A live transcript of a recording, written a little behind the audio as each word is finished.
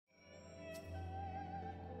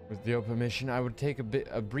With your permission, I would take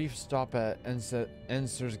a brief stop at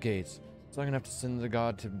Enser's gates. It's long enough to send the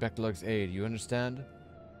god to Becklug's aid, you understand?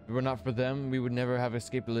 If it were not for them, we would never have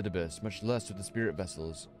escaped Elidibus, much less with the spirit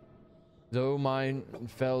vessels. Though mine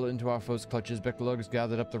fell into our foes' clutches, Becklug's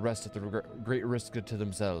gathered up the rest at the great risk to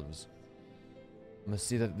themselves. I must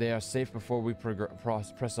see that they are safe before we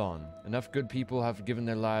press on. Enough good people have given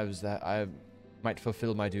their lives that I might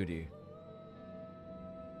fulfill my duty.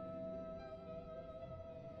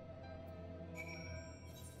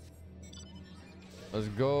 Let's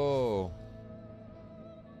go.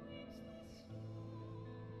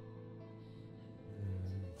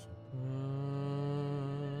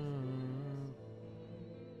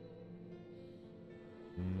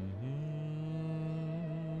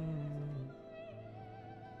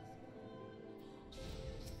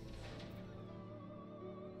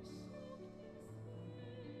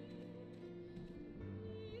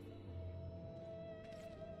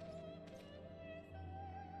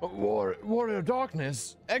 Warrior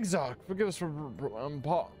Darkness, Exarch, forgive us for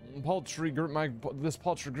this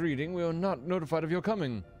paltry greeting. We are not notified of your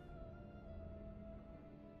coming. It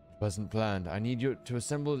wasn't planned. I need you to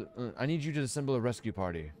assemble a rescue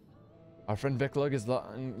party. Our friend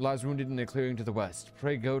Becklug lies wounded in a clearing to the west.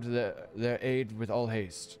 Pray go to their aid with all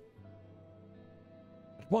haste.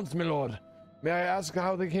 At once, my lord. May I ask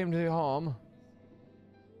how they came to harm?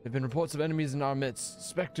 There have been reports of enemies in our midst,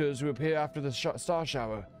 specters who appear after the star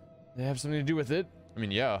shower. They have something to do with it? I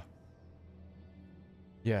mean, yeah.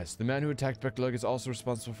 Yes, the man who attacked Becklug is also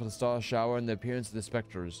responsible for the star shower and the appearance of the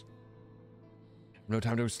specters. No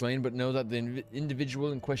time to explain, but know that the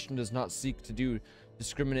individual in question does not seek to do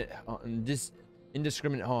indiscriminate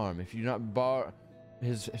harm. If you do not bar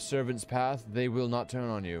his servant's path, they will not turn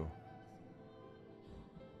on you.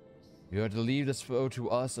 You are to leave this foe to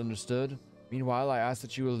us, understood? Meanwhile, I ask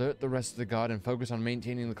that you alert the rest of the guard and focus on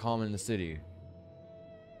maintaining the calm in the city.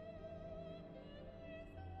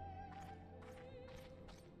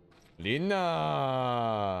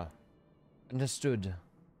 Lina! Understood.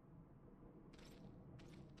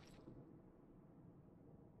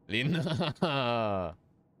 Lina!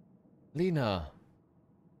 Lina!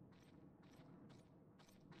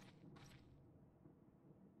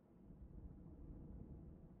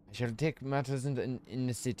 I shall take matters in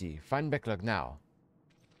the city. Find Becklug now.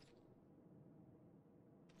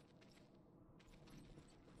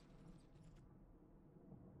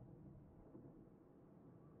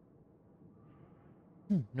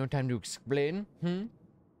 No time to explain,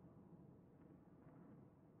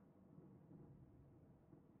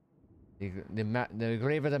 The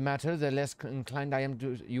graver the matter, the less inclined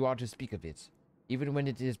you are to speak of it. Even when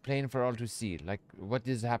it is plain for all to see, like what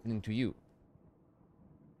is happening to you.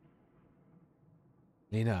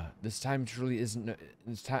 Lina, this time there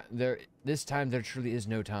truly is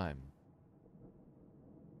no time.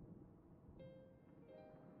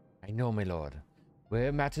 I know, my lord. Where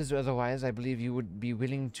it matters otherwise, I believe you would be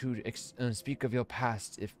willing to speak of your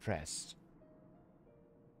past if pressed.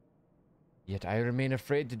 Yet I remain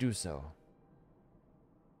afraid to do so.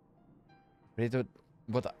 Afraid that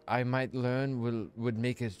what I might learn would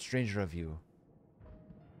make a stranger of you.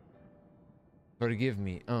 Forgive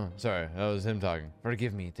me. Oh, sorry, that was him talking.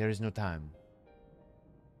 Forgive me, there is no time.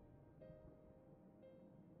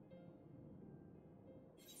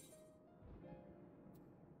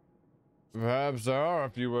 Perhaps there are a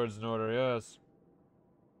few words in order, yes.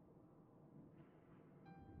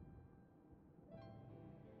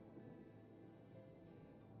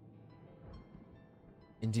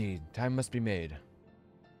 Indeed, time must be made.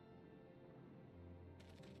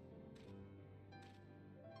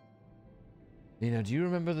 Lina, do you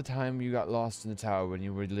remember the time you got lost in the tower when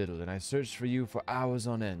you were little and I searched for you for hours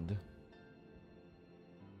on end?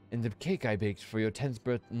 And the cake I baked for your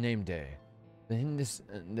 10th name day.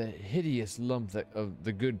 The hideous lump of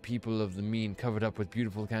the good people of the mean covered up with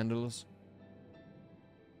beautiful candles.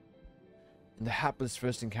 And the hapless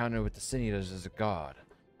first encounter with the Siniators as a god.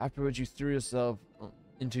 Afterwards you threw yourself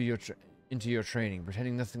into your training,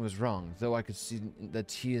 pretending nothing was wrong, though I could see the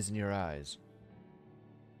tears in your eyes.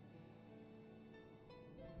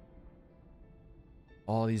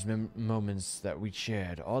 All these moments that we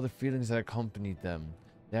shared, all the feelings that accompanied them,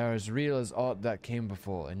 they are as real as aught that came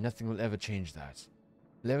before, and nothing will ever change that.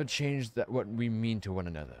 Will ever change what we mean to one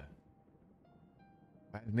another.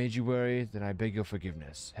 If I have made you worry, then I beg your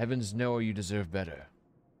forgiveness. Heavens know you deserve better.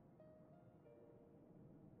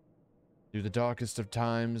 Through the darkest of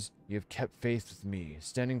times, you have kept faith with me,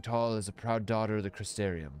 standing tall as a proud daughter of the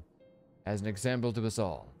Crystarium, as an example to us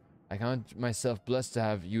all. I count myself blessed to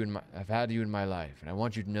have had you in my life, and I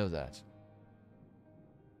want you to know that.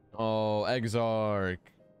 Oh, Exarch.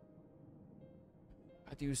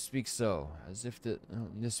 do you speak so? As if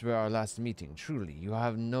this were our last meeting. Truly, you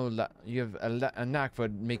have a knack for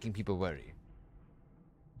making people worry.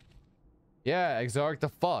 Yeah, Exarch, the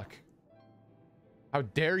fuck? How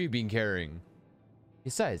dare you be caring?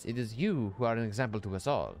 Besides, it is you who are an example to us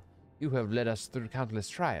all. You who have led us through countless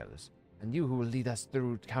trials, and you who will lead us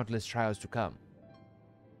through countless trials to come.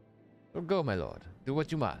 So go, my lord. Do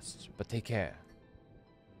what you must, but take care.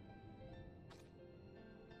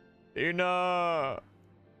 Tina!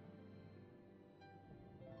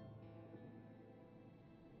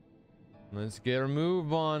 Let's get a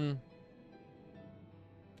move on.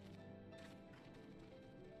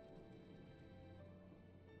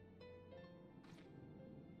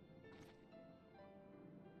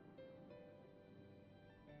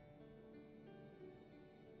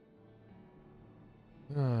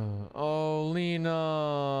 Oh,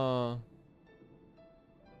 Lena.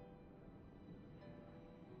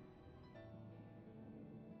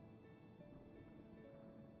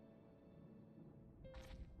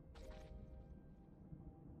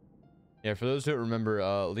 Yeah, for those who don't remember,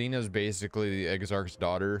 Lena's basically the Exarch's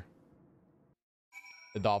daughter.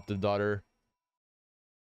 Adopted daughter.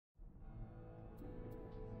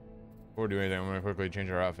 Before we do anything, I'm gonna quickly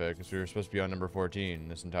change our outfit because we were supposed to be on number 14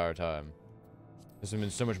 this entire time. This would have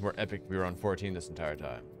been so much more epic if we were on 14 this entire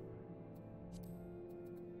time.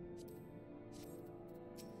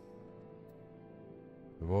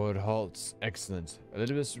 The ward halts. Excellent.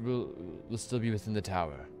 Elidibus will still be within the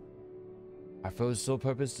tower. Our foe's sole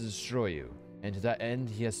purpose is to destroy you, and to that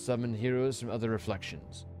end he has summoned heroes from other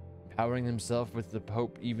reflections, empowering himself with the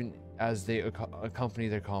hope even as they accompany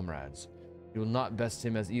their comrades. You will not best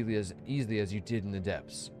him as easily as you did in the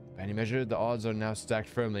depths. By any measure, the odds are now stacked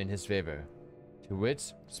firmly in his favor. To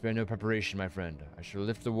wit, spare no preparation, my friend. I shall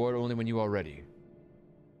lift the ward only when you are ready.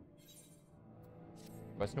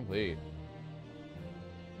 Quest complete.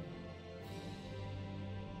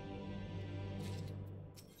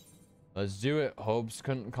 Let's do it. Hope's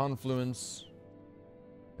confluence.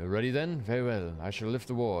 You're ready then? Very well. I shall lift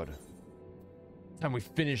the ward. Time we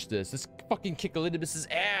finish this. Let's fucking kick Elidibus's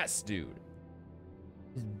ass, dude.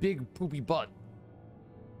 His big poopy butt.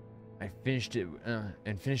 I finished it,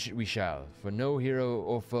 and finish it we shall. For no hero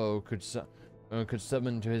or foe could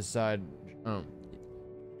summon to his side.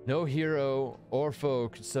 No hero or foe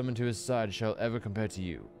could summon to his side shall ever compare to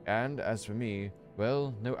you. And as for me,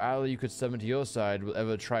 well, no ally you could summon to your side will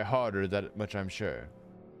ever try harder, that much I'm sure.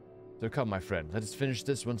 So come, my friend, let us finish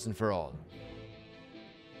this once and for all.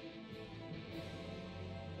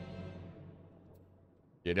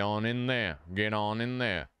 Get on in there. Get on in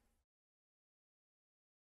there.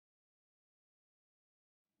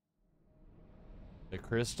 The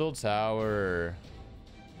Crystal Tower.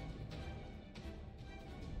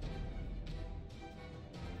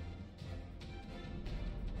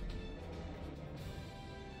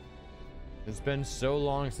 It's been so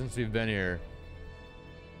long since we've been here.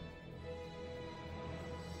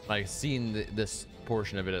 Like, seen this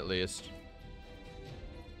portion of it at least.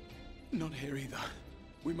 Not here either.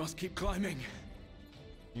 We must keep climbing.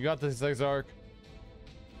 You got this, Exarch.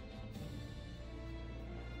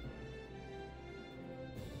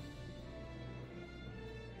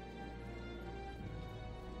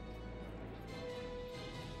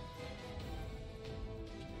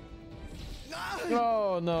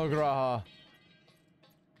 Oh no, Graha.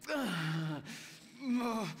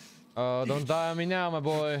 Oh, don't die on me now, my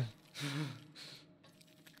boy.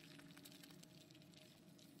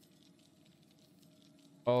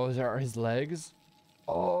 Oh, is there his legs?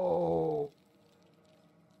 Oh.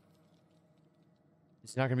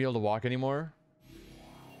 He's not gonna be able to walk anymore?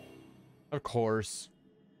 Of course.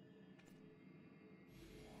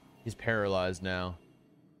 He's paralyzed now.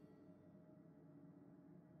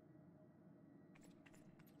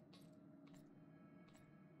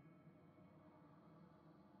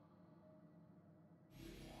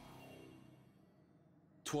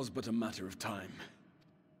 "'Twas but a matter of time.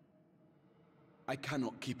 I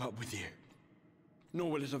cannot keep up with you, nor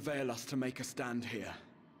will it avail us to make a stand here.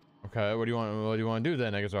 Okay, what do you want to do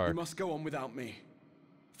then, Exarch? You must go on without me.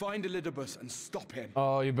 Find Elidibus and stop him.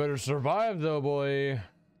 Oh, you better survive though, boy.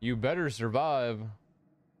 You better survive.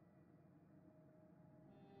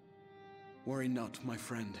 Worry not, my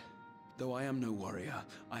friend. Though I am no warrior,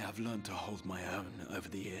 I have learned to hold my own over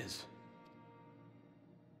the years.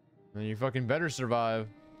 And you fucking better survive.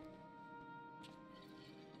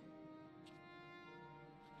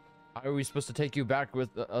 How are we supposed to take you back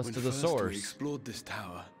with us to the source? When we explored this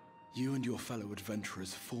tower, you and your fellow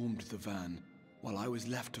adventurers formed the van, while I was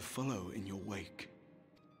left to follow in your wake.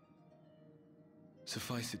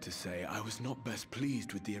 Suffice it to say, I was not best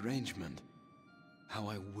pleased with the arrangement. How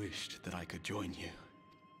I wished that I could join you.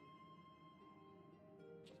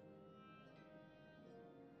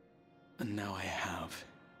 And now I have,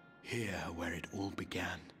 here where it all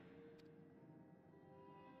began.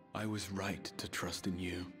 I was right to trust in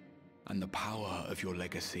you, and the power of your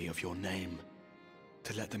legacy, of your name,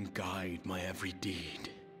 to let them guide my every deed.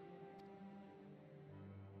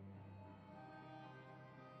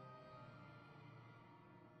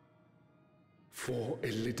 For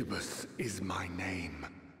Elidibus is my name,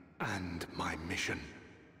 and my mission,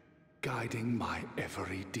 guiding my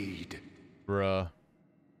every deed. Bruh.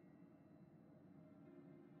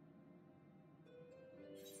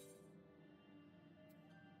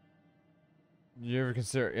 You ever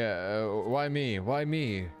consider, why me? Why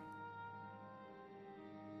me?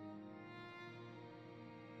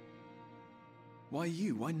 Why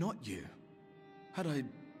you? Why not you? Had I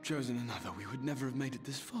chosen another, we would never have made it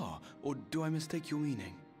this far. Or do I mistake your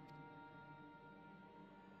meaning?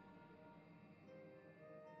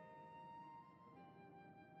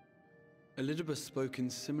 Elidibus spoke in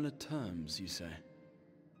similar terms, you say?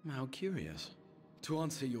 How curious. To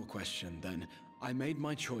answer your question, then, I made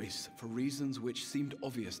my choice for reasons which seemed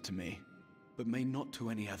obvious to me, but may not to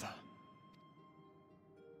any other.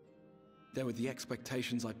 There were the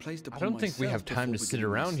expectations I placed upon I don't think we myself have time to before sit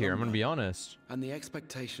beginning my around here, I'm gonna slumber, be honest. and the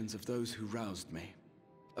expectations of those who roused me.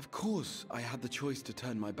 Of course, I had the choice to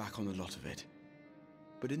turn my back on a lot of it.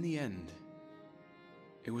 But in the end,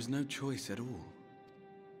 it was no choice at all.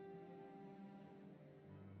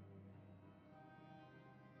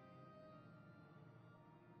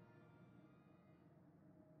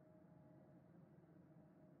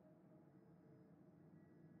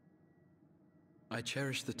 I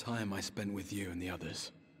cherish the time I spent with you and the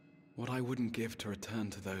others. What I wouldn't give to return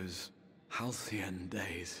to those halcyon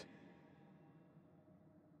days.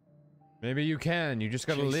 Maybe you can, you just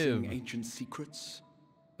gotta live. Chasing ancient secrets,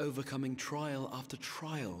 overcoming trial after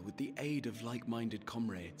trial with the aid of like-minded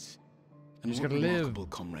comrades. And just what gotta live. remarkable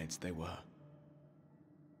comrades they were.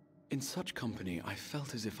 In such company, I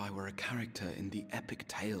felt as if I were a character in the epic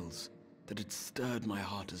tales that had stirred my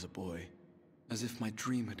heart as a boy, as if my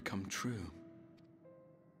dream had come true.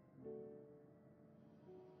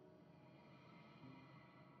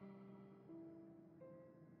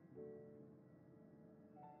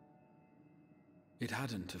 It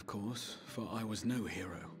hadn't, of course, for I was no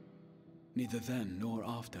hero, neither then nor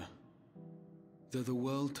after. Though the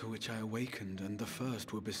world to which I awakened and the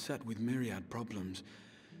first were beset with myriad problems,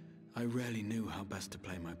 I rarely knew how best to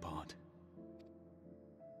play my part.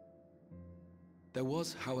 There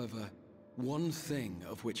was, however, one thing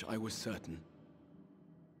of which I was certain,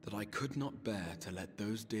 that I could not bear to let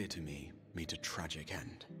those dear to me meet a tragic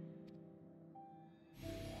end.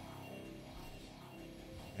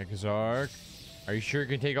 Exarch, are you sure you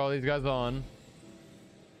can take all these guys on?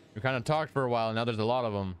 We kind of talked for a while, now there's a lot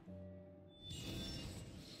of them.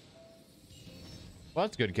 Well,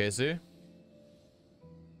 that's good, Casey.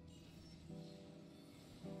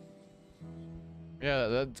 Yeah,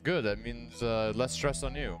 that's good. That means less stress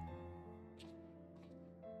on you.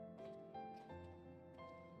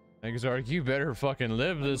 Exarch, you better fucking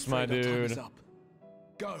live this, my Afraid our time is dude. up.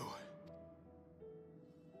 Go!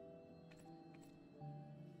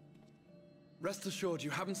 Rest assured,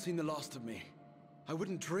 you haven't seen the last of me. I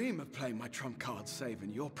wouldn't dream of playing my trump card save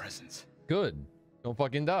in your presence. Good. Don't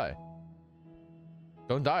fucking die.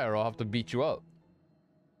 Don't die or I'll have to beat you up.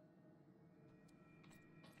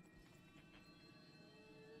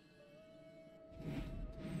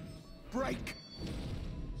 Break!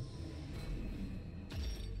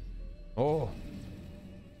 Oh.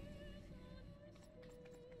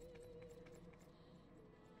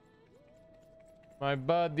 My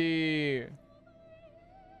buddy.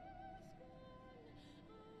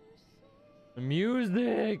 The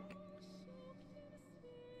music.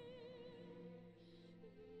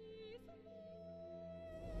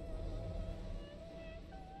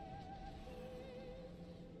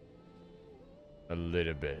 A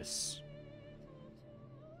little bit.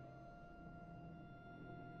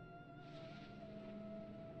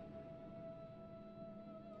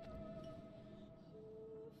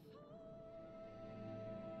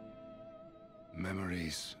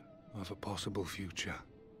 Memories of a possible future.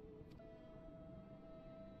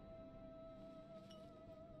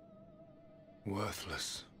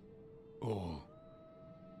 Worthless. All.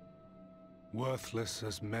 Worthless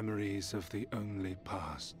as memories of the only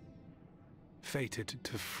past. Fated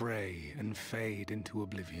to fray and fade into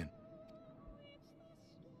oblivion.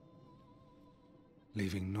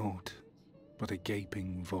 Leaving naught but a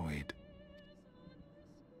gaping void.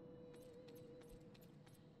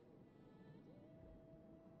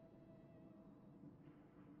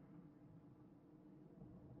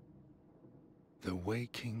 the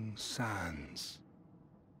Waking Sands.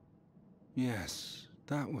 Yes,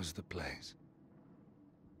 that was the place.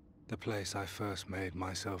 The place I first made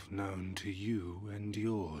myself known to you and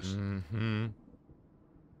yours. Mm-hmm.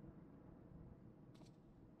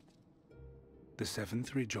 The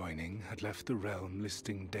Seventh Rejoining had left the realm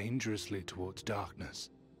listing dangerously towards darkness,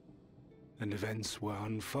 and events were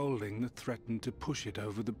unfolding that threatened to push it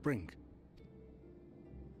over the brink.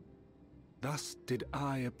 Thus did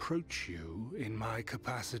I approach you in my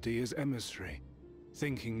capacity as emissary,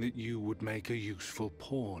 thinking that you would make a useful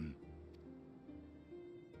pawn.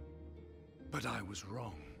 But I was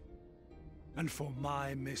wrong. And for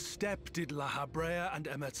my misstep did La Habrea and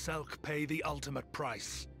Emet-Selch pay the ultimate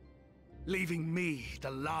price, leaving me the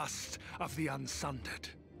last of the Unsundered.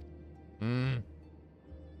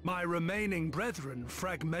 My remaining brethren,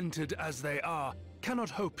 fragmented as they are, cannot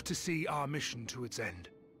hope to see our mission to its end.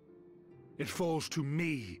 It falls to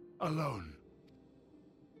me alone.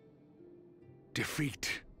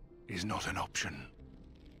 Defeat is not an option.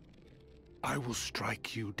 I will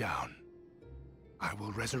strike you down. I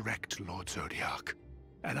will resurrect Lord Zodiac,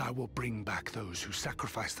 and I will bring back those who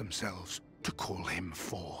sacrifice themselves to call him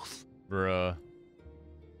forth. Bruh.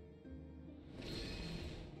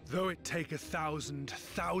 Though it take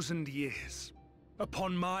 1,000 years,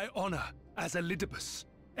 upon my honor as Elidibus,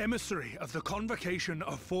 emissary of the Convocation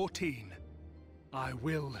of 14, I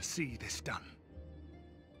will see this done.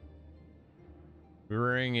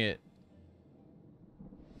 Bring it.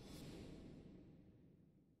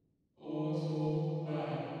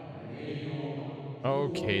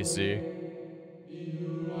 Oh, Casey.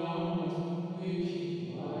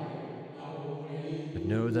 But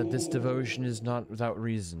know that this devotion is not without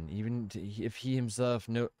reason, even if he himself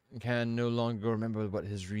can no longer remember what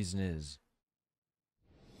his reason is.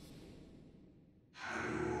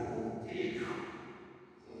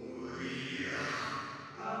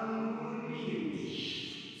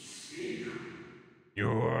 You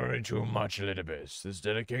worry too much, Elidibus. This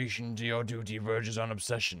dedication to your duty verges on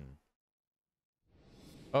obsession.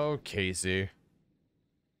 Oh, Casey.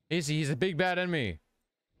 Casey, he's a big bad enemy.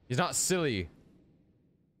 He's not silly.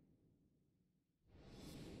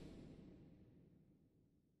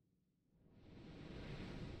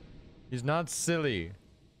 He's not silly.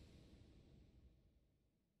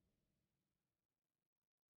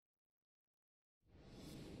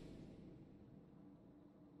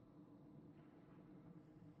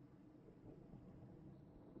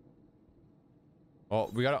 Oh,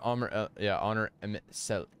 we gotta honor, honor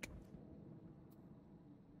Emet-Selch.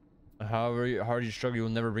 However hard you struggle, you'll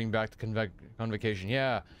never bring back the convocation.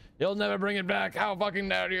 Yeah, you'll never bring it back. How fucking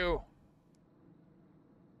dare you?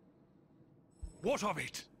 What of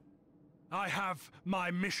it? I have my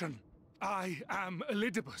mission. I am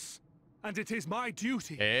Elidibus, and it is my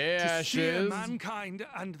duty to steer mankind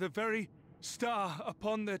and the very star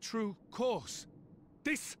upon their true course.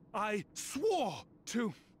 This I swore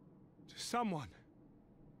to someone.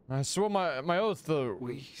 I swore my oath to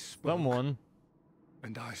someone.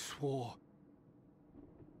 And I swore.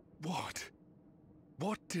 What?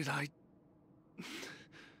 What did I...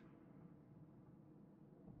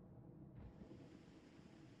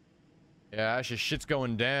 Yeah, actually, shit's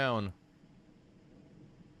going down.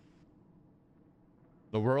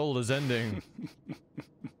 The world is ending.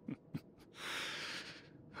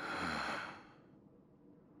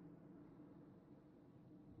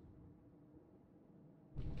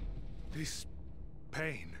 This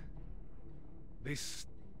pain, this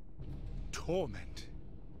torment,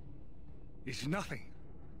 is nothing.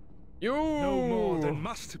 No more than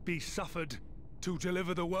must be suffered to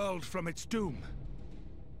deliver the world from its doom.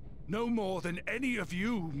 No more than any of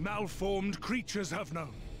you malformed creatures have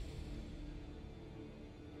known.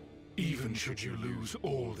 Even should you lose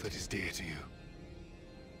all that is dear to you.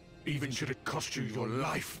 Even should it cost you your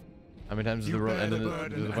life. How many times is the end of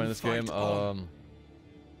the point of this game?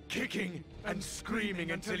 Kicking and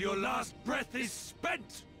screaming until your last breath is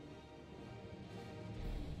spent.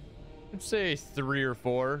 I'd say 3 or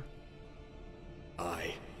 4.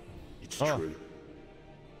 Aye, it's true.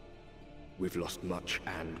 We've lost much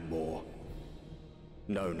and more.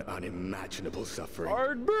 Known unimaginable suffering.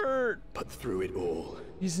 Ardbert! But through it all,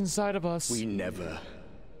 he's inside of us. We never,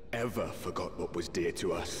 ever forgot what was dear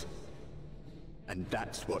to us. And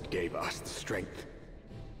that's what gave us the strength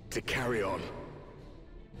to carry on.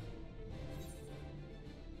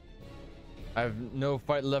 I have no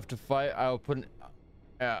fight left to fight. I will put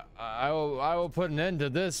I will put an end to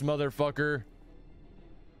this, motherfucker.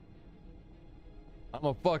 I'm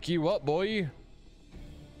gonna fuck you up, boy.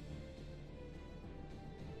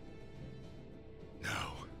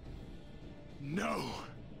 No. No.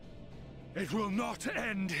 It will not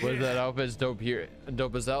end here. Whether that outfit is dope here,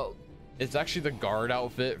 dope as hell. It's actually the guard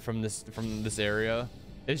outfit from this area.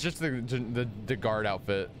 It's just the guard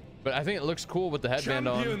outfit, but I think it looks cool with the headband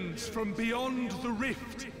on. Champions from beyond the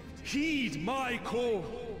rift, heed my call.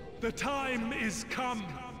 The time is come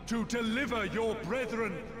to deliver your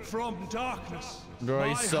brethren from darkness. Bro,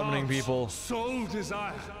 he's summoning heart's people. Sole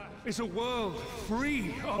desire is a world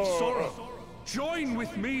free of sorrow. Join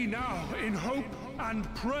with me now in hope and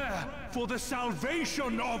prayer for the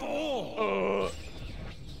salvation of all.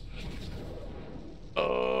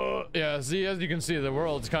 Yeah, see, as you can see, the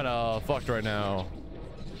world's kind of fucked right now.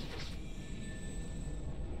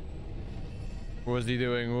 What is he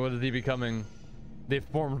doing? What is he becoming? They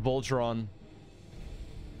formed Voltron.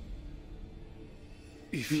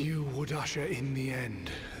 If you would usher in the end,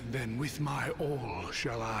 then with my all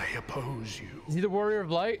shall I oppose you. Is he the Warrior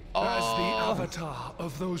of Light? As the avatar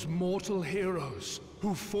of those mortal heroes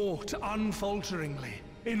who fought unfalteringly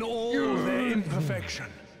in all their imperfection.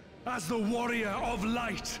 As the Warrior of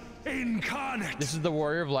Light incarnate. This is the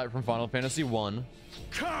Warrior of Light from Final Fantasy 1.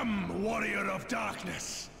 Come, Warrior of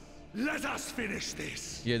Darkness. Let us finish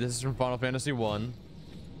this. Yeah, this is from Final Fantasy 1.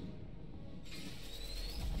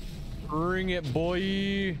 Bring it,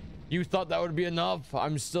 boy. You thought that would be enough?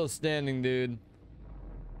 I'm still standing, dude.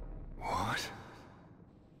 What?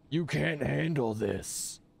 You can't handle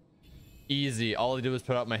this. Easy. All I did was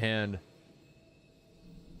put out my hand.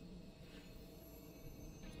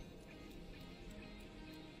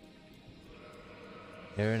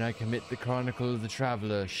 Herein I commit the chronicle of the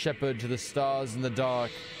traveler, shepherd to the stars in the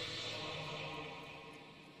dark.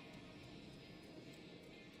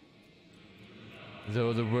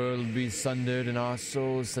 Though the world be sundered and our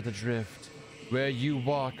souls set adrift, where you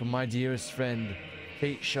walk, my dearest friend,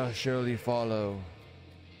 fate shall surely follow.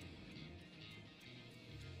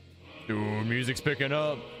 Ooh, music's picking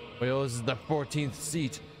up. Well, this is the 14th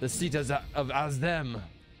seat, the seat of Azem.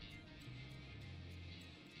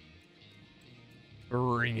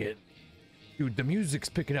 Bring it. Dude, the music's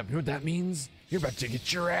picking up. You know what that means? You're about to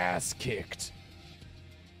get your ass kicked.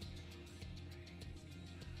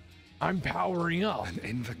 I'm powering up. An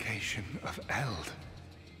invocation of Eld.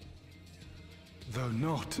 Though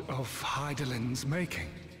not of Heidelin's making.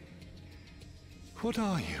 What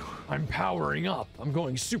are you? I'm powering up. I'm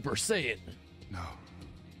going Super Saiyan. No.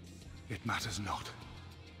 It matters not.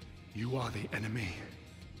 You are the enemy,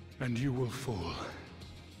 and you will fall.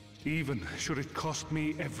 Even should it cost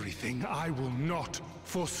me everything, I will not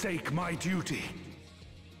forsake my duty.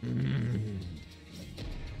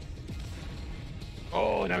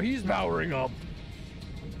 Oh, now he's powering up.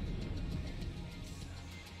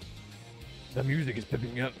 The music is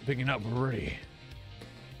picking up already.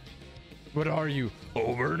 What are you?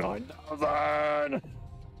 Over 9,000!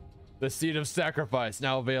 The Seed of Sacrifice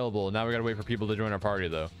now available. Now we gotta wait for people to join our party,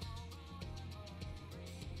 though.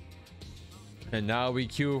 And now we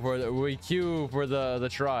queue for the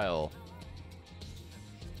trial.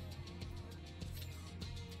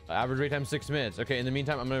 Average wait time 6 minutes. Okay, in the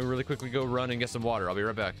meantime, I'm gonna really quickly go run and get some water. I'll be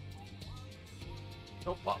right back.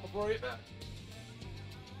 Don't pop before I get back.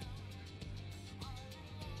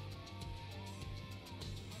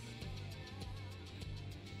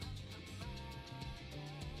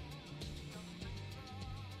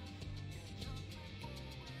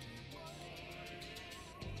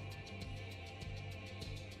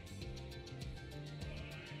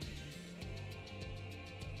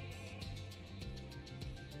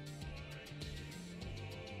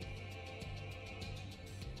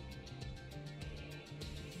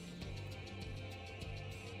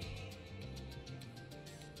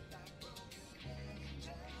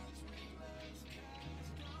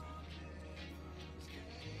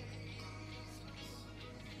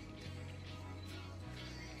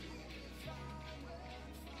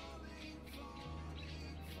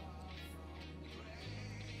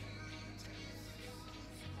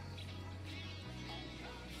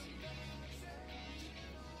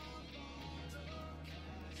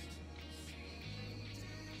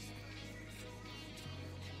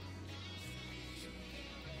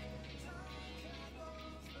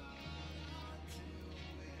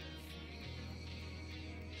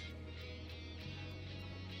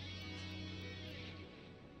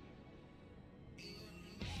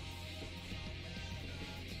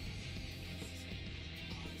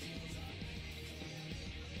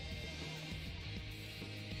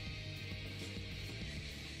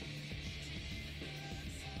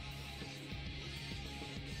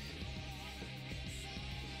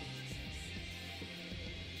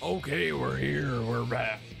 Okay, we're here. We're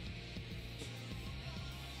back.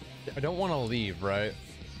 I don't want to leave, right?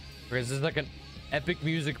 Because this is like epic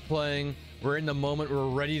music playing. We're in the moment. We're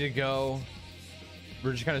ready to go.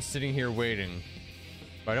 We're just kind of sitting here waiting.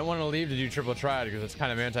 But I don't want to leave to do triple triad because it's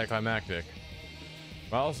kind of anticlimactic.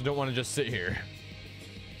 But I also don't want to just sit here.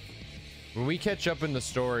 When we catch up in the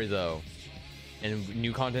story though, and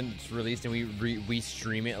new content's released and we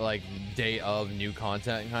stream it like day of new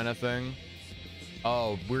content kind of thing,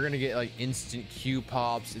 oh, we're gonna get like instant queue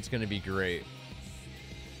pops. It's gonna be great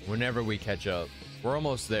whenever we catch up. We're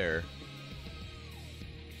almost there.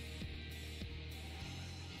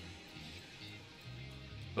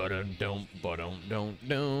 But don't.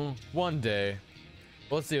 One day.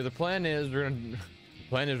 Well, let's see. The plan is we're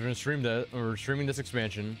gonna stream that. We're streaming this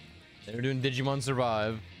expansion. Then we're doing Digimon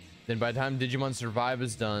Survive. Then by the time Digimon Survive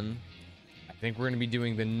is done, I think we're gonna be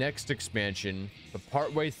doing the next expansion. But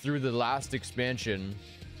partway through the last expansion,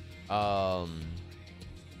 we're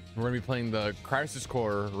gonna be playing the Crisis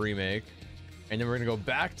Core remake, and then we're gonna go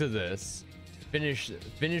back to this, finish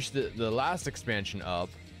the last expansion up,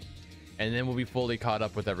 and then we'll be fully caught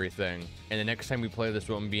up with everything. And the next time we play this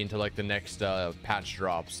won't be until like the next patch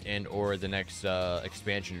drops and or the next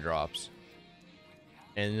expansion drops,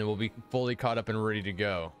 and then we'll be fully caught up and ready to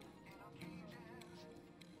go.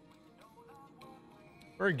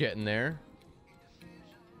 We're getting there.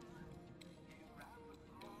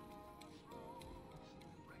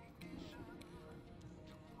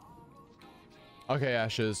 Okay,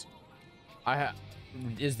 Ashes.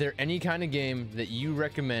 Is there any kind of game that you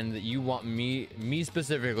recommend that you want me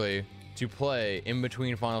specifically to play in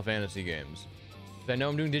between Final Fantasy games? I know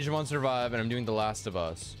I'm doing Digimon Survive and I'm doing The Last of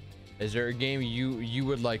Us. Is there a game you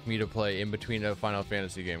would like me to play in between a Final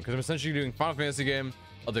Fantasy game? Because I'm essentially doing Final Fantasy game,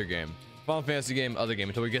 other game, Final Fantasy game, other game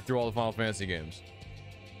until we get through all the Final Fantasy games.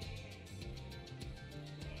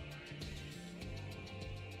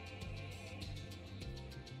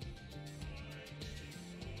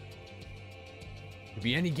 Could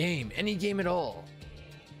be any game at all.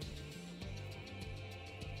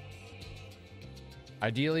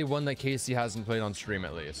 Ideally one that Casey hasn't played on stream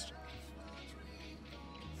at least.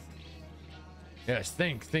 Yes,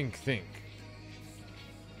 think.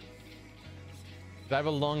 I have a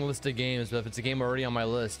long list of games, but if it's a game already on my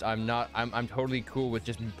list, I'm totally cool with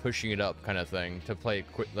just pushing it up kind of thing to play it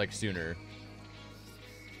like sooner.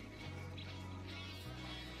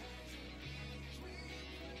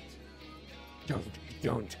 Don't.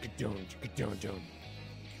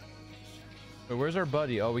 But where's our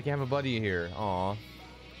buddy? Oh, we can have a buddy here. Aw.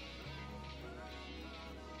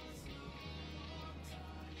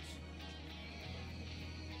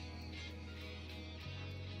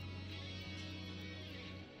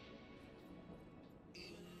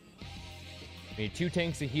 We need 2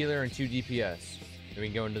 tanks, a healer, and 2 DPS. And we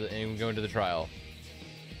can go into the trial.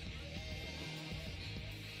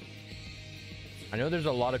 I know there's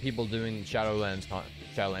a lot of people doing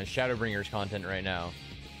Shadowbringers content right now.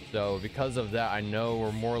 So because of that, I know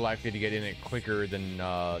we're more likely to get in it quicker than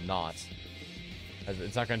not. As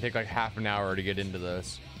it's not going to take like half an hour to get into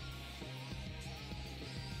this.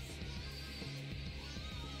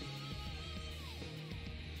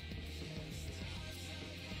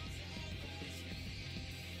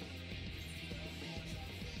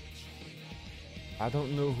 I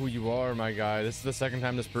don't know who you are, my guy. This is the second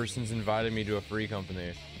time this person's invited me to a free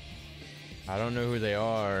company. I don't know who they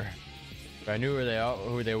are. If I knew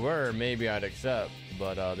who they were, maybe I'd accept.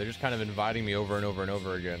 But they're just kind of inviting me over and over and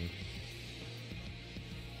over again.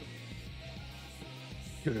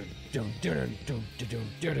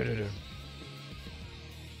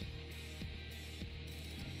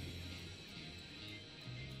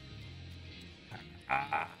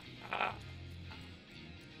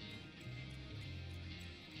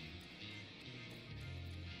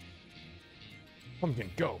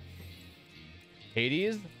 Pumpkin, go.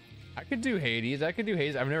 Hades? I could do Hades. I've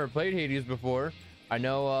never played Hades before. I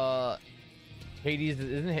know Hades,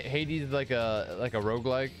 isn't Hades like a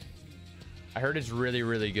roguelike? I heard it's really,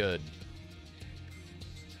 really good.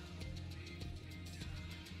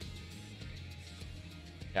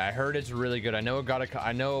 Yeah, I heard it's really good. I know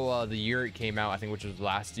the year it came out, I think, which was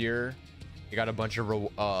last year, it got a bunch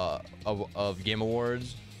of game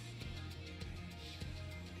awards.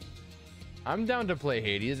 I'm down to play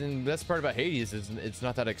Hades, and the best part about Hades is it's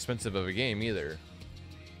not that expensive of a game either.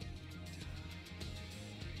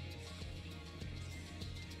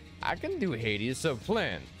 I can do Hades. So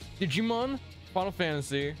plan Digimon, Final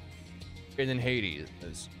Fantasy, and then Hades.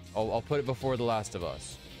 I'll put it before The Last of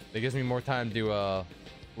Us. It gives me more time to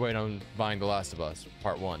wait on buying The Last of Us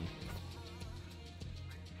Part 1.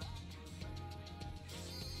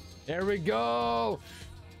 There we go.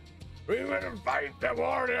 We will fight the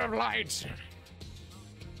Warrior of Light.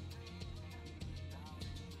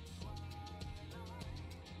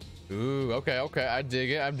 Ooh, okay, okay. I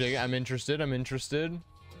dig it. I'm digging. I'm interested. I'm interested.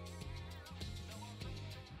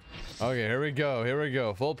 Okay, here we go. Here we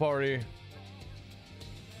go. Full party.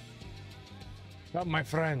 Come, my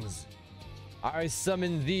friends. I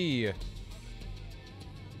summon thee.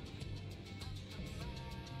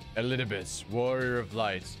 Elidibus, warrior of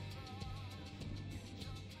light.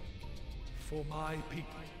 For my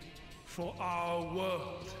people, for our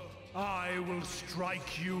world, I will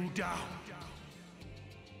strike you down.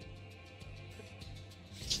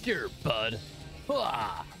 Sure, bud.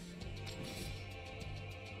 Ah.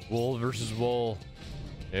 Wool versus wool.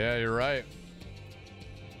 Yeah, you're right.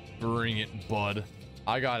 Bring it, bud.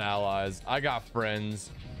 I got allies. I got friends.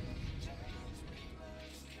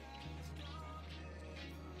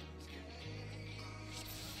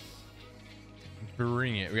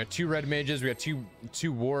 Bring it. We got 2 red mages. We got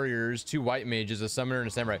two warriors, 2 white mages, a summoner, and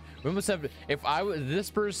a samurai. We almost have. If I was this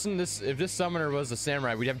person, if this summoner was a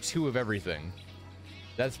samurai, we'd have 2 of everything.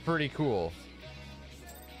 That's pretty cool.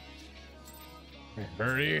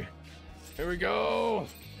 Ready? Here we go.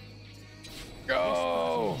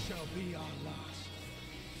 Go. This shall be our last.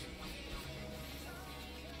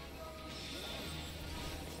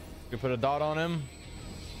 You put a dot on him.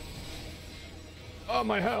 Oh,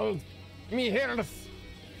 my health. Me health.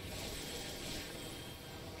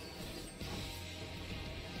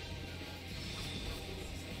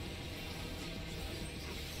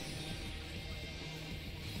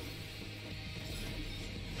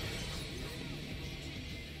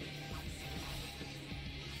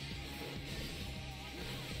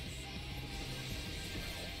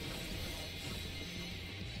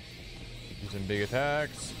 Using big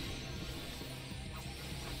attacks.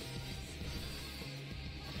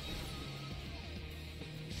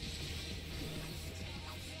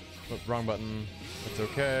 Oh, wrong button. That's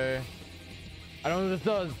okay. I don't know what this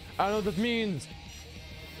does. I don't know what this means.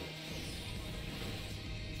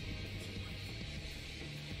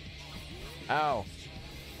 Ow.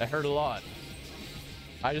 That hurt a lot.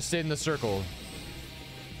 I just stayed in the circle.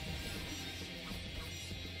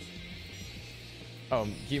 Oh,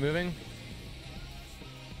 keep moving?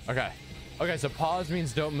 Okay. Okay, so pause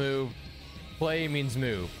means don't move. Play means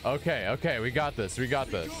move. Okay, okay, we got this. We got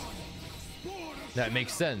this. That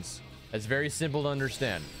makes sense. That's very simple to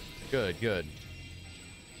understand. Good, good.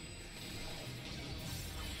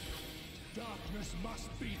 Darkness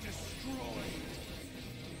must be destroyed.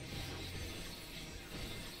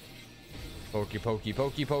 Pokey, pokey,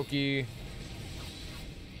 pokey, pokey.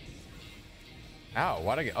 Ow,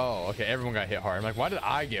 why'd I get... Oh, okay, everyone got hit hard. I'm like, why did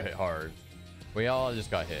I get hit hard? We all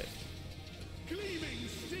just got hit. Gleaming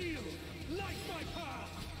steel, light my path.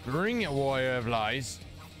 Bring it, warrior of lies.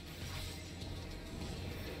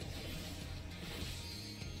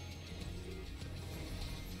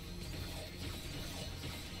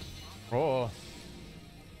 Oh.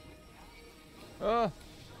 I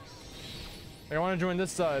want to join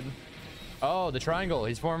this side. Oh, the triangle.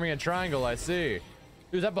 He's forming a triangle. I see.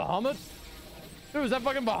 Dude, is that Bahamut? Dude, is that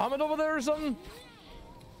fucking Bahamut over there or something?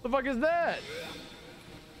 The fuck is that?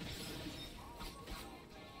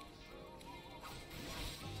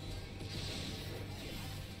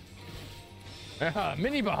 Yeah,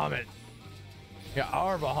 mini Bahamut. Yeah,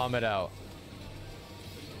 our Bahamut out.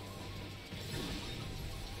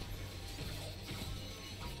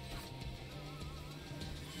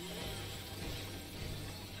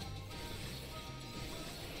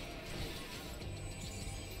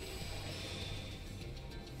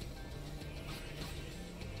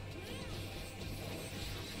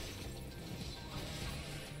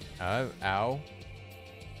 Ow.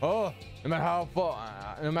 Oh, no matter how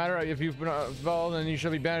far, no matter if you fall, then you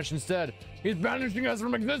shall be banished instead. He's banishing us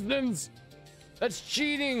from existence. That's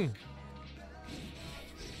cheating.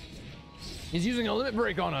 He's using a limit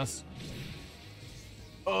break on us.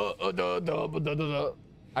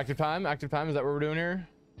 Active time? Active time? Is that what we're doing here?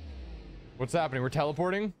 What's happening? We're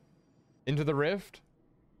teleporting into the rift?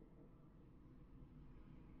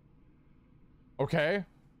 Okay.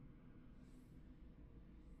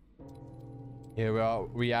 Yeah, well,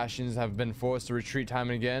 we Ashians have been forced to retreat time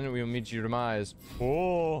and again. We will meet your demise.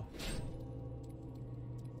 Oh.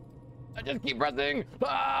 I just keep pressing.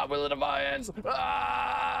 Ah, will of defiance.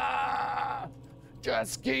 Ah,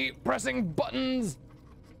 just keep pressing buttons.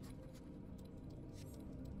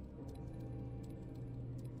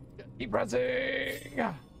 Just keep pressing.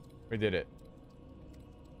 We did it.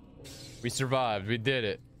 We survived. We did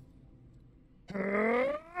it.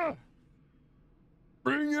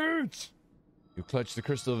 Bring it. You clutch the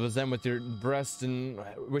crystal of Zen with your breast and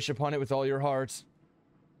wish upon it with all your heart.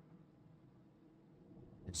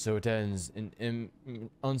 And so it ends in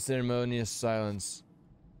unceremonious silence.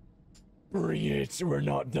 Bring it. We're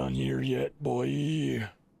not done here yet, boy.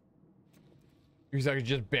 Because I could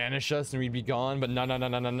just banish us and we'd be gone, but no,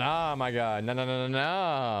 my guy.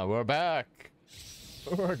 No. We're back.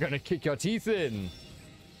 We're gonna kick your teeth in.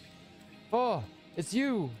 Oh, it's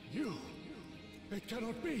you. You. It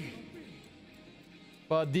cannot be.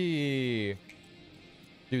 Buddy.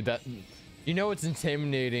 Dude, that... You know it's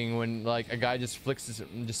intimidating when, like, a guy just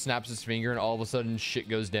just snaps his finger and all of a sudden shit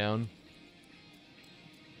goes down?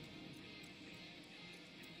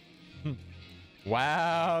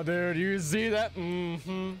 Wow, dude, you see that?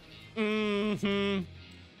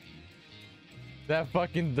 That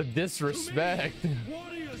fucking, the disrespect.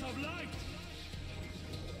 Warriors of light.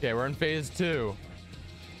 Okay, we're in phase 2.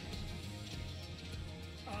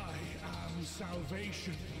 I am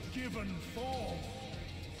salvation given form.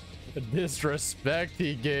 The disrespect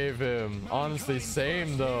he gave him. Honestly,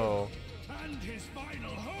 same though. And his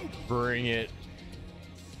final hope. Bring it.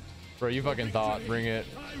 Bro, you fucking thought. Bring it.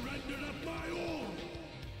 I rendered up my all.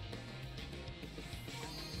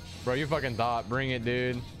 Bro, you fucking thought. Bring it,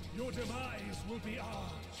 dude. Your demise will be our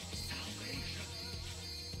salvation.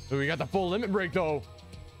 Dude, we got the full limit break though.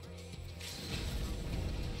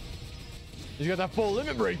 He's got that full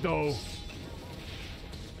limit break though.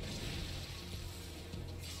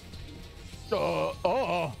 You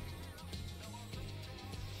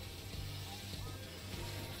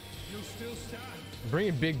still stand. Bring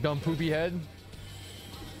it, big dumb poopy head.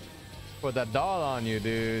 Put that dot on you,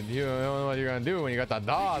 dude. You don't know what you're gonna do when you got that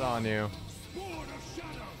dot on you. Sword of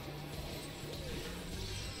shadow.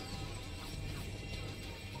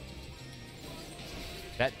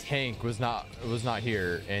 That tank was not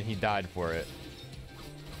here, and he died for it.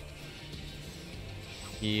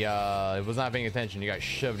 He was not paying attention. He got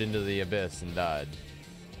shoved into the abyss and died.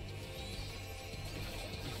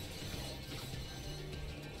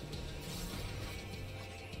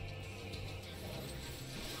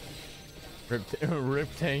 Rip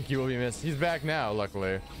tank, you will be missed. He's back now,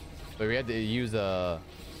 luckily. But we had to use a...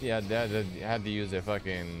 Yeah, had to use a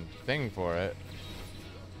fucking thing for it.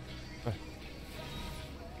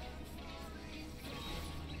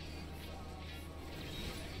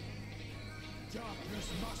 Darkness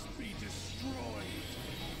must be destroyed.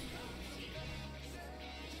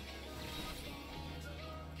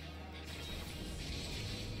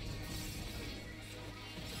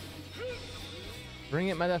 Bring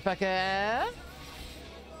it, motherfucker!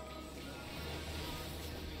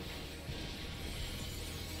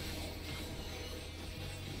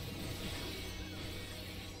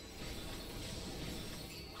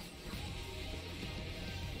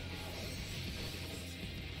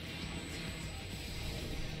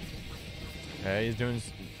 Okay, he's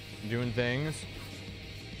doing things.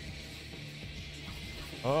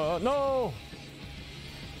 Oh no!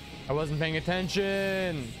 I wasn't paying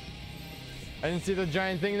attention. I didn't see the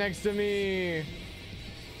giant thing next to me.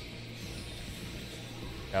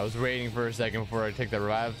 I was waiting for a second before I take the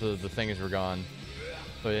revive so the things were gone,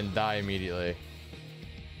 so I didn't die immediately.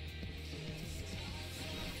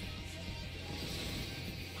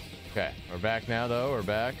 Okay, we're back now though. We're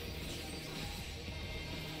back.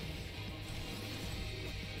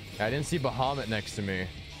 I didn't see Bahamut next to me.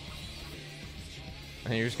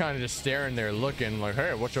 And he was kind of just staring there looking like,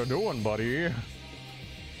 hey, what you doing, buddy? My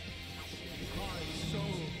soul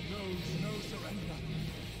knows no surrender.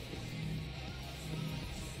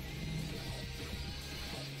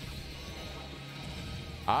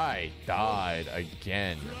 I died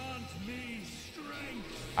again. Grant me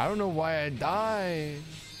strength. I don't know why I died.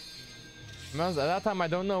 At that time, I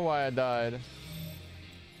don't know why I died.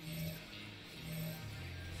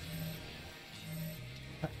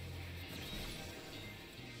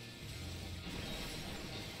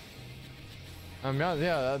 Yeah,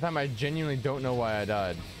 that time I genuinely don't know why I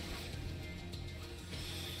died.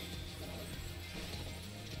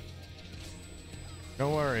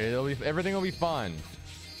 Don't worry, everything will be fun.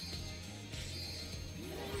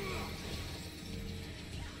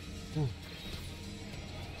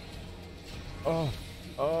 Oh,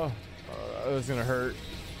 that was gonna hurt.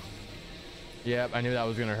 Yep, I knew that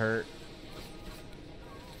was gonna hurt.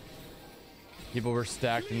 People were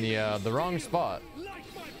stacked in the wrong spot.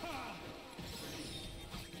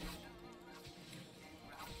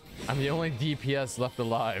 I'm the only DPS left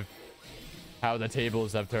alive. How the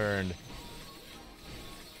tables have turned.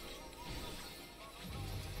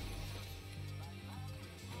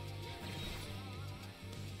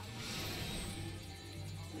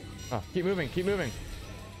 Oh, keep moving, keep moving.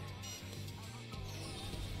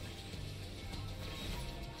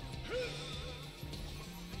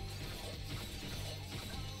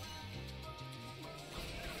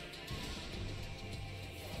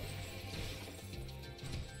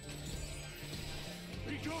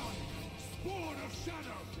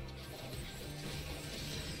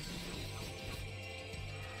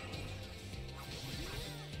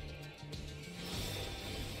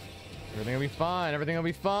 Everything will be fine. Everything will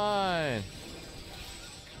be fine.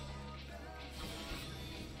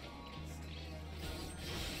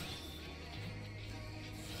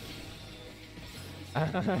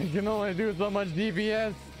 I can only do so much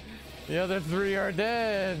DPS. The other 3 are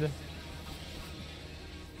dead.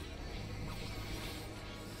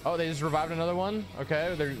 Oh, they just revived another one.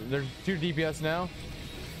 Okay, there's 2 DPS now.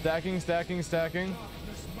 Stacking, stacking, stacking.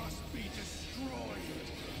 Darkness must be destroyed.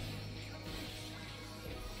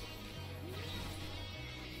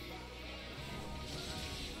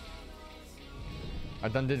 I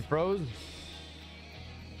done did froze.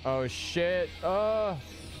 Oh shit.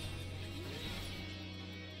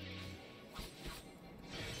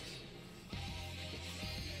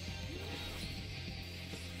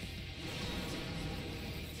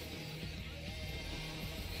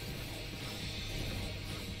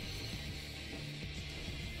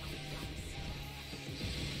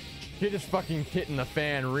 Shit is fucking hitting the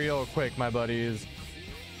fan real quick, my buddies.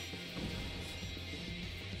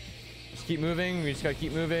 Just keep moving. We just gotta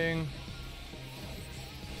keep moving,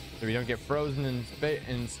 so we don't get frozen in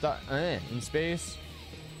space.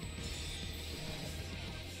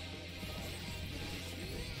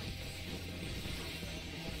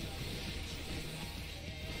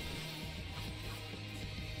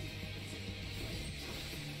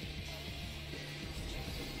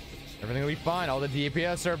 Everything will be fine. All the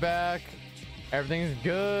DPS are back. Everything's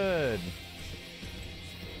good.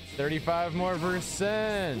 35 more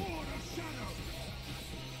 %.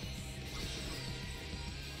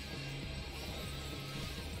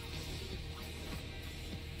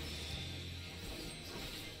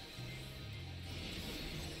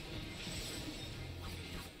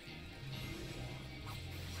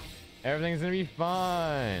 Everything's gonna be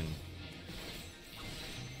fine.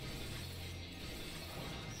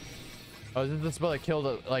 Oh, is this the spell that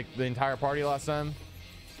killed like the entire party last time?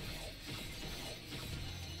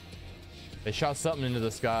 They shot something into the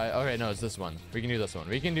sky. Okay, no, it's this one. We can do this one.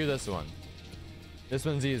 We can do this one. This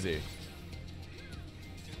one's easy.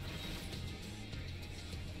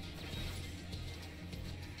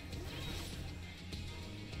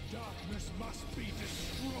 Darkness must be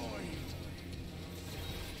destroyed.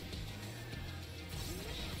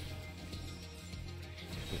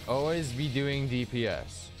 Always be doing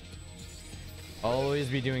DPS. Always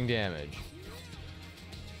be doing damage.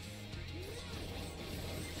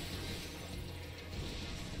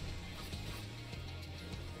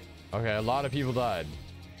 Okay, a lot of people died.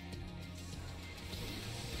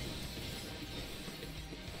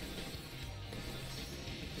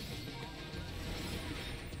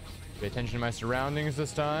 Pay attention to my surroundings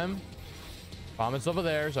this time. Comet's over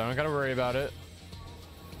there, so I don't gotta worry about it.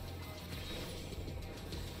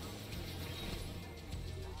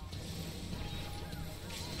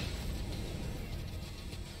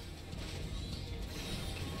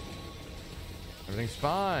 Everything's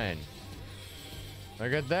fine.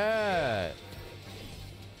 Look at that.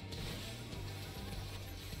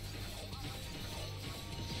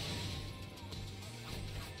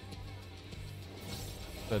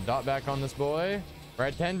 The dot back on this boy. We're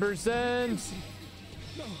at 10%.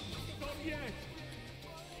 No, not yet.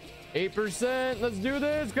 8%. Let's do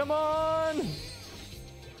this. Come on.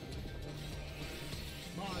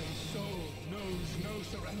 My soul knows no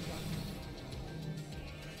surrender.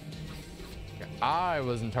 I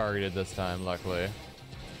wasn't targeted this time, luckily.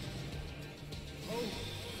 Oh,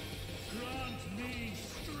 grant me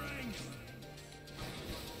strength.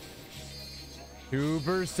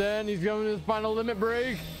 2%. He's going to his final limit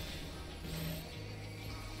break.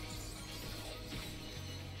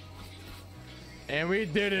 And we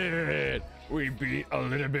did it. We beat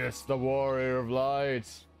Elidibus, the warrior of light.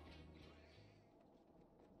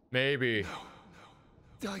 Maybe.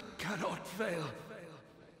 I cannot fail.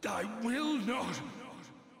 I will not.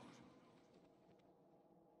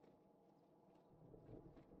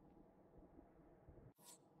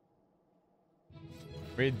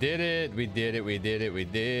 We did it. We did it. We did it. We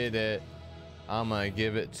did it. I'm gonna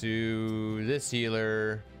give it to this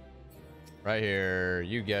healer right here.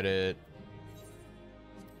 You get it.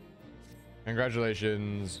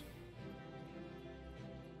 Congratulations.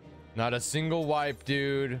 Not a single wipe,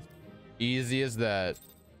 dude. Easy as that.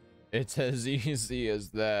 It's as easy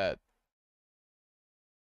as that.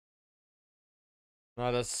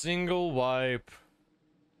 Not a single wipe.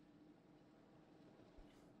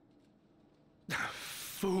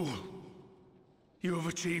 Fool. You have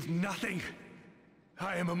achieved nothing.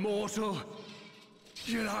 I am immortal.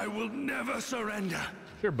 Yet I will never surrender.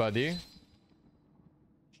 Sure, buddy.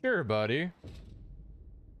 Sure, buddy.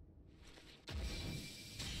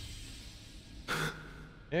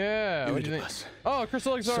 Yeah, what do you think? Oedipus, Oh,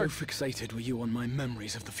 Crystal so Exarch. fixated were you on my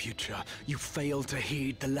memories of the future, you failed to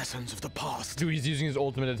heed the lessons of the past. Dude, he's using his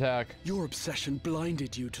ultimate attack. Your obsession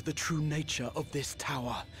blinded you to the true nature of this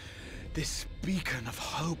tower. This beacon of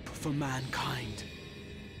hope for mankind.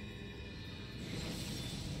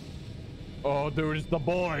 Oh, dude, it's the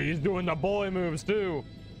boy. He's doing the boy moves, too.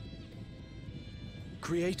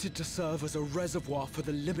 Created to serve as a reservoir for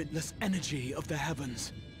the limitless energy of the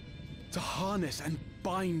heavens. To harness and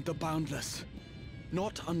bind the boundless.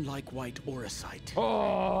 Not unlike white auracite.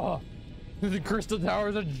 Oh, the crystal tower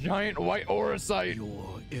is a giant white auracite.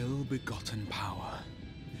 Your ill-begotten power.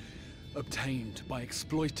 Obtained by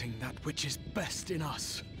exploiting that which is best in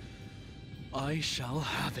us. I shall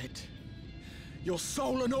have it. Your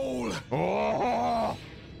soul and all! Oh!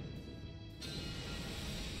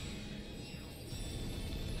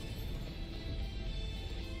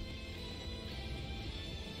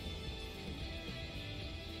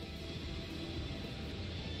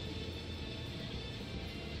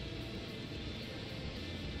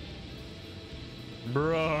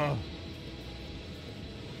 Bruh.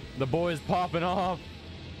 The boy's popping off.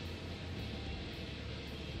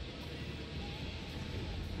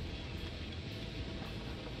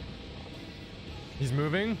 He's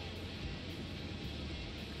moving.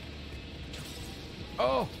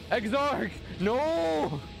 Oh, Exarch!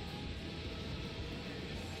 No!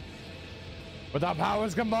 With our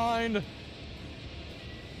powers combined.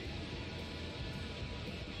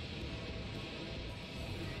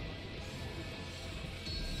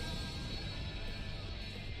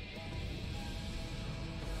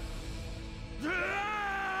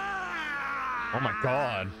 Oh my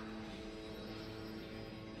god.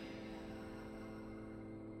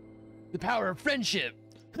 The power of friendship.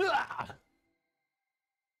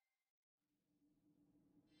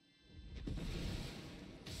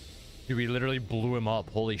 Dude, we literally blew him up.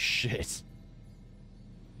 Holy shit.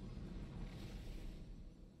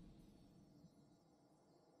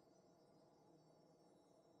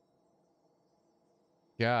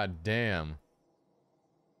 God damn.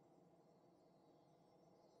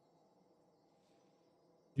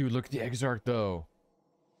 Dude, look at the Exarch though.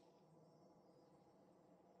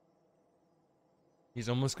 He's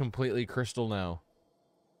almost completely crystal now.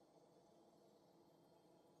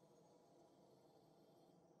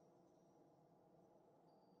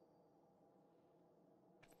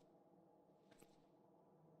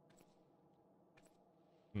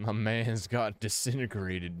 My man's got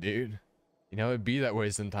disintegrated, dude. You know, it'd be that way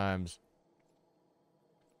sometimes.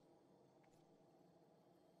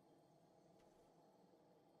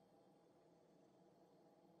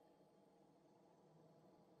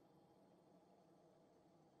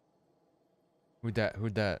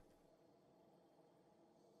 Who'd that?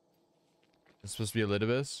 It's supposed to be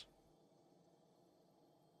Elidibus?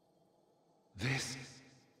 This.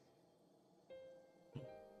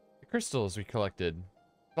 The crystals we collected.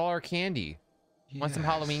 It's all our candy. Want some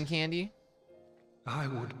Halloween candy? I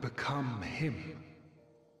would become him.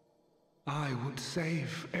 I would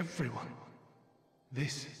save everyone.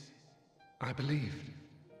 This, I believed.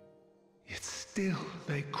 Yet still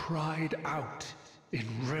they cried out in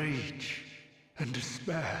rage and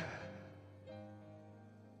despair.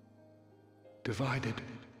 Divided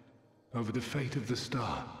over the fate of the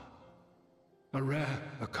star. A rare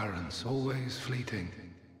occurrence, always fleeting.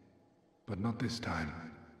 But not this time.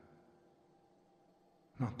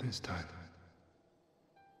 Not this time.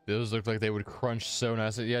 Those look like they would crunch so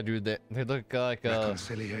nice. Yeah, dude, they look like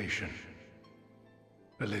reconciliation.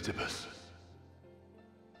 Elidibus.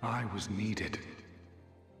 I was needed.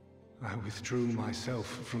 I withdrew myself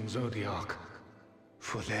from Zodiac.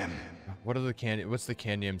 For them. What are the candy? What's the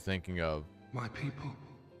candy I'm thinking of? My people.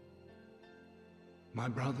 My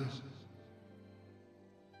brothers.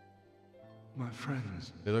 My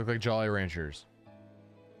friends. They look like Jolly Ranchers.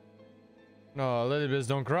 No, Elidibus,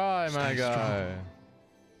 don't cry, my Stay guy. strong.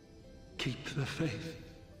 Keep the faith.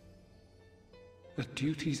 At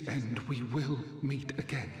duty's end, we will meet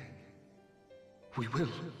again. We will.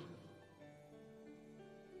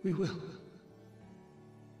 We will.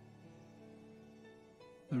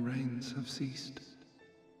 The rains have ceased,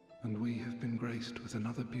 and we have been graced with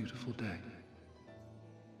another beautiful day.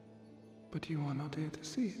 But you are not here to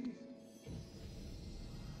see it.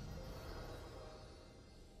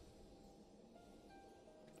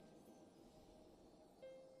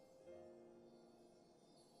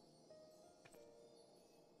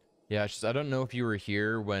 Yeah, it's just, I don't know if you were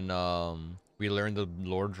here when we learned the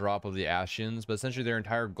lore drop of the Ashians, but essentially their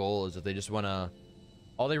entire goal is that they just want to,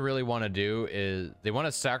 all they really want to do is they want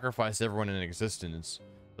to sacrifice everyone in existence.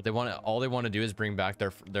 But all they want to do is bring back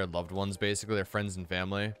their loved ones, basically their friends and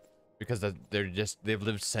family, because they've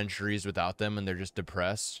lived centuries without them and they're just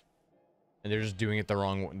depressed, and they're just doing it the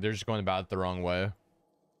wrong. They're just going about it the wrong way.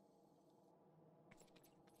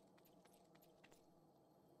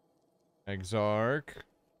 Exarch.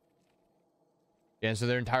 Yeah, and so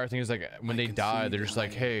their entire thing is like when they die, they're just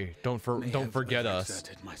like, "Hey, don't forget us.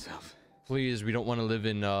 Please, we don't want to live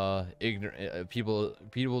in ignorant people.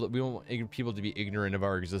 We don't want people to be ignorant of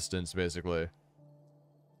our existence, basically."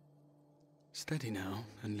 Steady now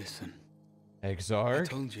and listen. Exarch. I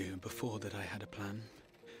told you before that I had a plan,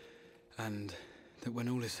 and that when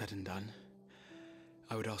all is said and done,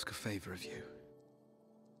 I would ask a favor of you.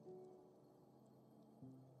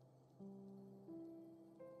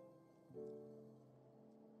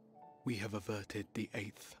 We have averted the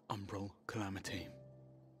 8th Umbral Calamity,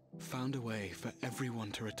 found a way for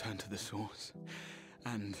everyone to return to the source,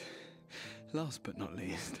 and, last but not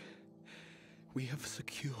least, we have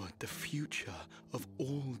secured the future of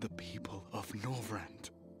all the people of Norvrand.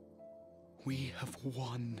 We have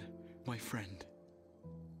won, my friend.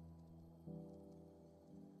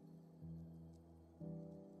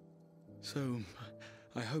 So,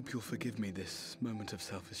 I hope you'll forgive me this moment of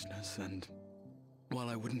selfishness, and while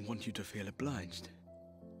I wouldn't want you to feel obliged,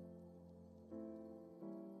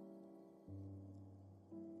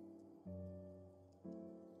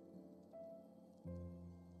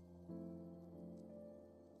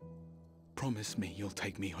 promise me you'll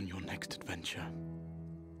take me on your next adventure.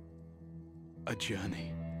 A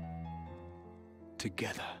journey.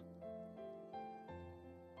 Together.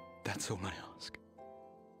 That's all I ask.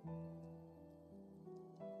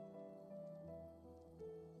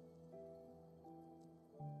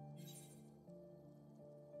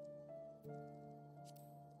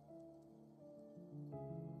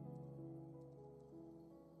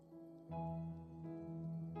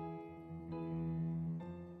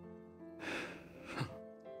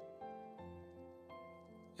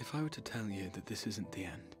 If I were to tell you that this isn't the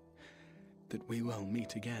end, that we will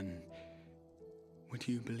meet again, would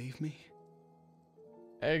you believe me?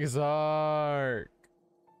 Exarch.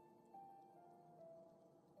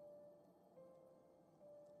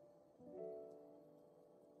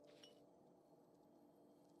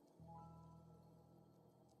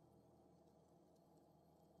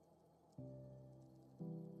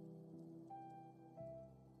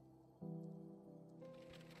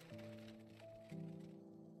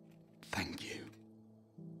 Thank you.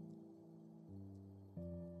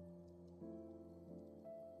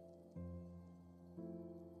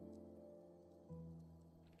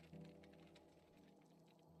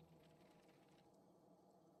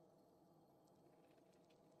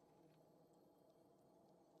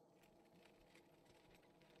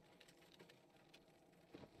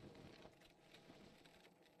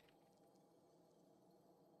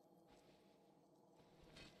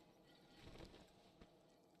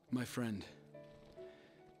 My friend,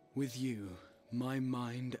 with you, my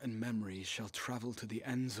mind and memory shall travel to the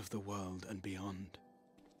ends of the world and beyond.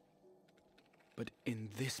 But in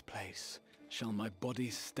this place shall my body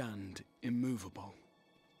stand immovable.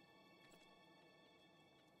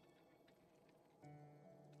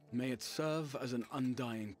 May it serve as an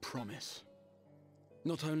undying promise,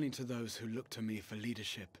 not only to those who look to me for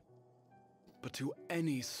leadership, but to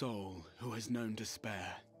any soul who has known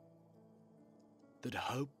despair, that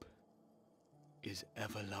hope is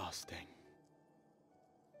everlasting.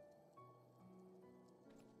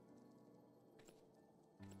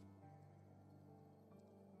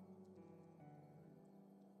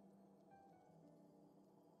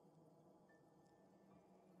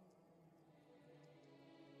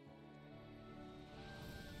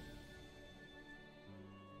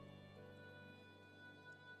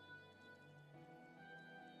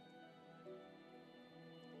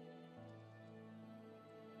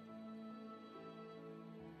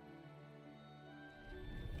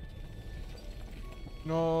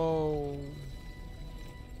 No.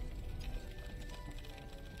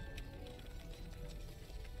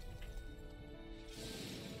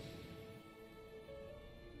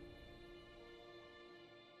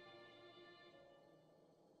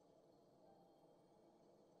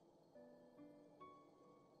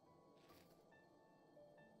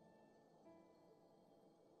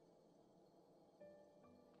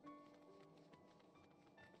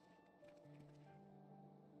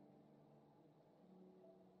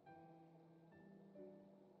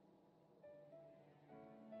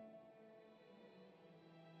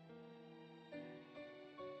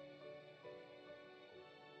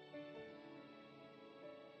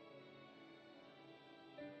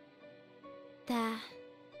 There,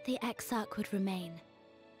 the Exarch would remain,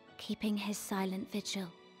 keeping his silent vigil.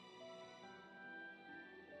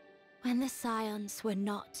 When the Scions were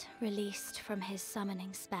not released from his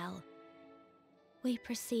summoning spell, we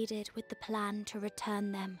proceeded with the plan to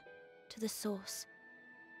return them to the source.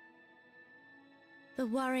 The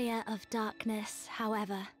Warrior of Darkness,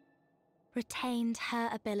 however, retained her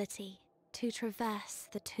ability to traverse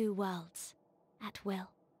the two worlds at will.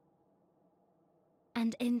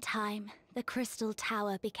 And in time, the Crystal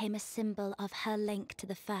Tower became a symbol of her link to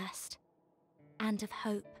the First, and of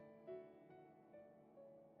hope.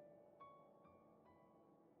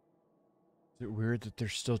 Is it weird that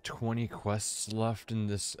there's still 20 quests left in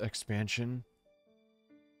this expansion?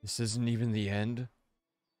 This isn't even the end?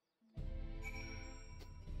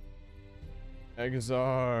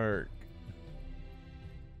 Exarch.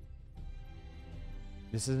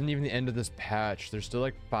 This isn't even the end of this patch. There's still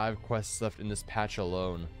like 5 quests left in this patch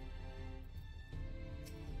alone.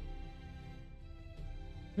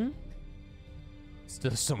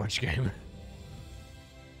 Still so much game.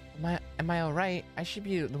 Am I alright? I should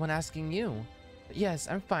be the one asking you. Yes,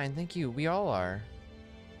 I'm fine, thank you. We all are.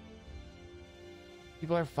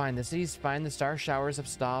 People are fine. The city's fine. The star showers have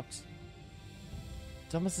stopped.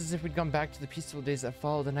 It's almost as if we'd gone back to the peaceful days that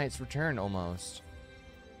followed the knight's return, almost.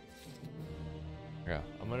 Yeah,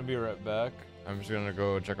 I'm gonna be right back. I'm just gonna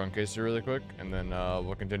go check on Casey really quick, and then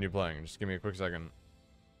we'll continue playing. Just give me a quick second.